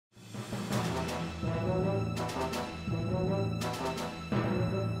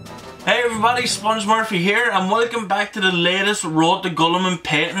Hey everybody, SpongeHammer here and welcome back to the latest Roboute Guilliman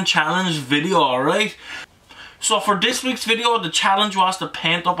painting challenge video, alright? So for this week's video, the challenge was to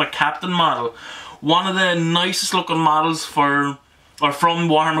paint up a captain model. One of the nicest looking models from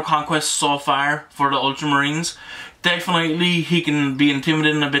Warhammer Conquest so far for the Ultramarines. Definitely he can be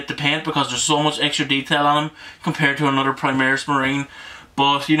intimidating a bit to paint because there's so much extra detail on him compared to another Primaris Marine.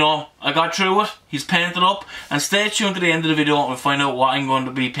 But, you know, I got through it, he's painted up, and stay tuned to the end of the video and we'll find out what I'm going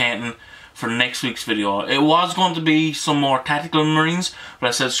to be painting for next week's video. It was going to be some more tactical Marines, but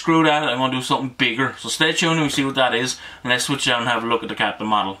I said screw that, I'm going to do something bigger. So stay tuned and we'll see what that is, and let's switch down and have a look at the captain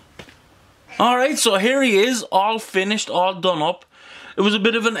model. Alright, so here he is, all finished, all done up. It was a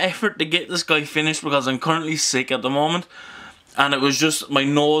bit of an effort to get this guy finished because I'm currently sick at the moment. And it was just, my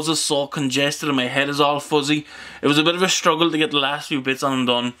nose is so congested and my head is all fuzzy. It was a bit of a struggle to get the last few bits on him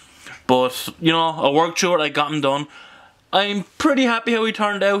done. But, you know, I worked through it, I got him done. I'm pretty happy how he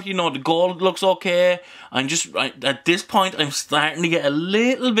turned out. You know, the gold looks okay. At this point, I'm starting to get a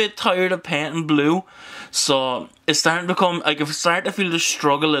little bit tired of painting blue. So, it's starting to become, I can start to feel the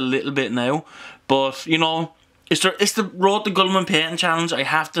struggle a little bit now. But, you know, it's the Roboute Guilliman painting challenge. I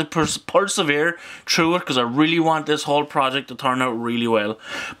have to persevere through it because I really want this whole project to turn out really well.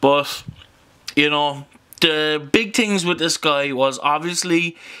 But, you know, the big things with this guy was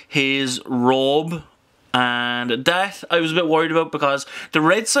obviously his robe. And that I was a bit worried about because the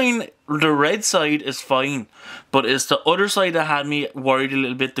red side is fine. But it's the other side that had me worried a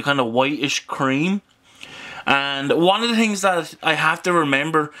little bit, the kind of whitish cream. And one of the things that I have to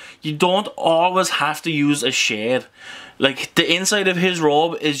remember, you don't always have to use a shade. Like, the inside of his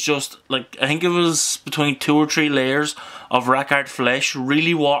robe is just, like, I think it was between 2 or 3 layers of rack art flesh,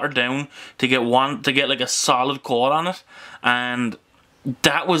 really watered down to get like a solid coat on it. And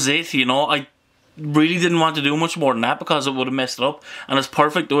that was it, you know. I really didn't want to do much more than that because it would have messed it up, and it's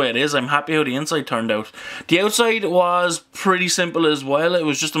perfect the way it is. I'm happy how the inside turned out. The outside was pretty simple as well. It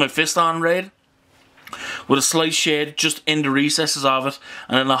was just a Mephiston red with a slight shade just in the recesses of it,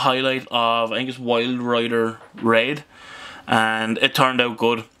 and then a highlight of, I think it's Wild Rider red, and it turned out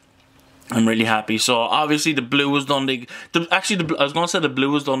good. I'm really happy. So obviously the blue was done I was going to say the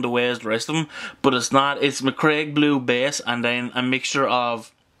blue was done the way as the rest of them, but it's not. It's McCraig blue base and then a mixture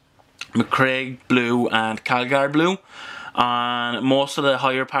of McCraig blue and Calgar blue on most of the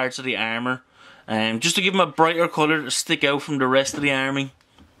higher parts of the armour, just to give them a brighter colour to stick out from the rest of the army.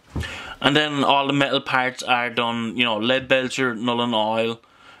 And then all the metal parts are done, you know, lead belcher, null and oil,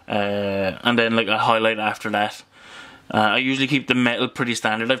 and then like a highlight after that. I usually keep the metal pretty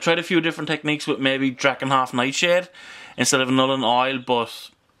standard. I've tried a few different techniques with maybe Drakenhof Nightshade instead of null and oil, but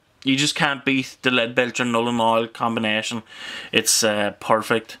you just can't beat the lead belcher null and oil combination. It's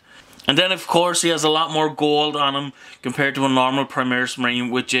perfect. And then of course he has a lot more gold on him compared to a normal Primaris Marine,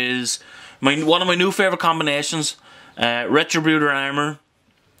 which is one of my new favourite combinations. Retributor armour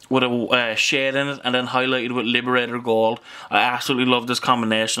with a shade in it and then highlighted with Liberator gold. I absolutely love this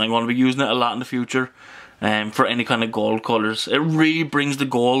combination. I'm going to be using it a lot in the future for any kind of gold colours. It really brings the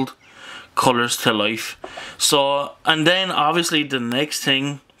gold colours to life. So, and then obviously the next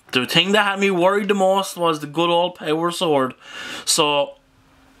thing, the thing that had me worried the most was the good old power sword. So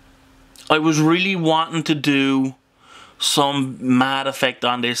I was really wanting to do some mad effect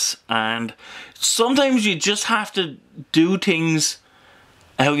on this, and sometimes you just have to do things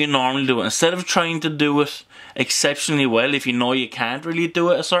how you normally do it. Instead of trying to do it exceptionally well, if you know you can't really do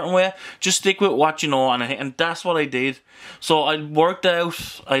it a certain way, just stick with what you know, and that's what I did. So I worked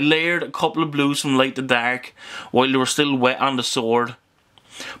out, I layered a couple of blues from light to dark while they were still wet on the sword.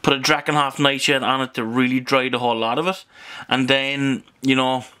 Put a Drakenhof Nightshade on it to really dry the whole lot of it, and then, you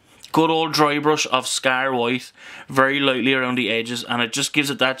know, good old dry brush of Scar White very lightly around the edges, and it just gives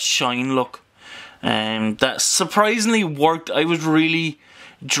it that shine look. That surprisingly worked. I was really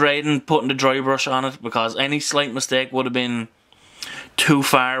dreading putting the dry brush on it because any slight mistake would have been too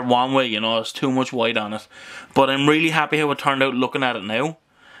far one way, you know, it's too much white on it. But I'm really happy how it turned out looking at it now.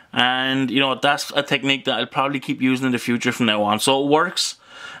 And, you know, that's a technique that I'll probably keep using in the future from now on. So it works.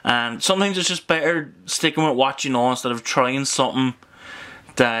 And sometimes it's just better sticking with what you know instead of trying something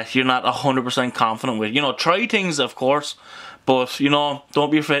that you're not 100% confident with. You know, try things, of course, but, you know, don't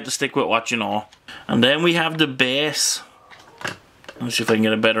be afraid to stick with what you know. And then we have the base. Let's see if I can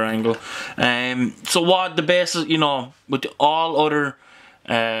get a better angle. So what the base is, you know, with all other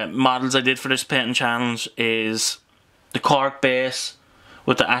models I did for this painting challenge, is the cork base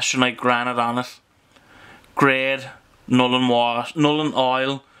with the astronite granite on it, grade, null and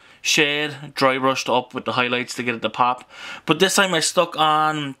oil, shade, dry brushed up with the highlights to get it to pop. But this time I stuck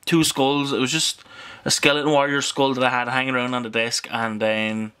on 2 skulls. It was just a skeleton warrior skull that I had hanging around on the desk, and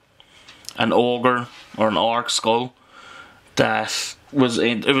then an ogre or an orc skull that was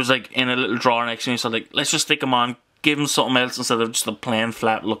in, it was like in a little drawer next to me, so like, let's just stick him on, give him something else instead of just a plain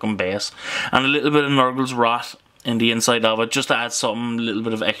flat looking base, and a little bit of Nurgle's rot in the inside of it, just to add something, a little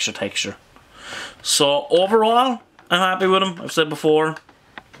bit of extra texture. So overall, I'm happy with him. I've said before,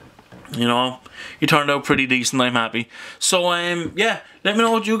 you know, he turned out pretty decent. I'm happy. So yeah, let me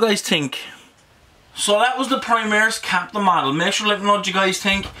know what you guys think. So that was the Primaris Captain model. Make sure to let me know what you guys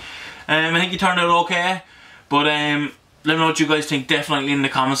think. I think he turned out okay, but let me know what you guys think definitely in the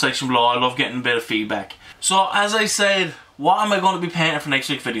comment section below. I love getting a bit of feedback. So as I said, what am I going to be painting for next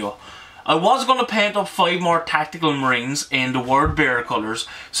week's video? I was going to paint up 5 more tactical marines in the word bearer colours,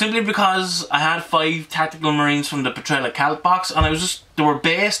 simply because I had 5 tactical marines from the Primaris Captain box, and they were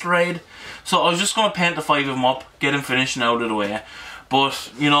based red, so I was just going to paint the 5 of them up, get them finished and out of the way.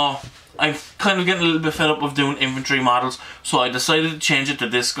 But you know, I'm kind of getting a little bit fed up of doing infantry models, so I decided to change it to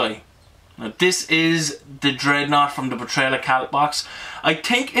this guy. Now this is the dreadnought from the Primaris Captain box. I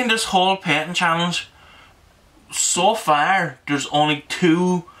think in this whole painting challenge, so far there's only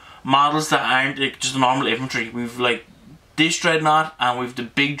 2 models that aren't like just normal infantry. We've like this dreadnought, and we've the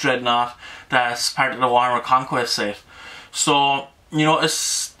big dreadnought that's part of the Warhammer Conquest set. So you know,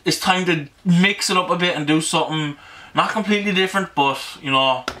 it's time to mix it up a bit and do something not completely different, but you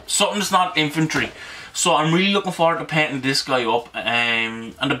know, something that's not infantry. So I'm really looking forward to painting this guy up.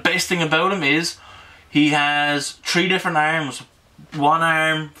 And the best thing about him is he has 3 different arms. 1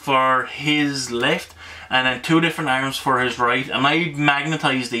 arm for his left, and then 2 different arms for his right, and I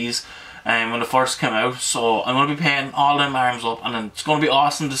magnetised these when they first came out, so I'm going to be painting all them arms up, and then it's going to be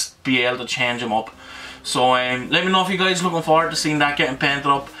awesome to be able to change them up. So let me know if you guys are looking forward to seeing that getting painted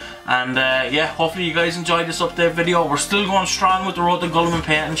up, and yeah, hopefully you guys enjoyed this update video. We're still going strong with the Roboute Guilliman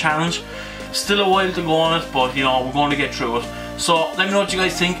painting challenge, still a while to go on it, but you know, we're going to get through it. So let me know what you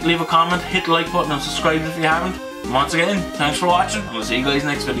guys think, leave a comment, hit the like button and subscribe if you haven't. Once again, thanks for watching, and we'll see you guys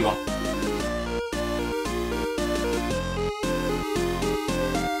next video.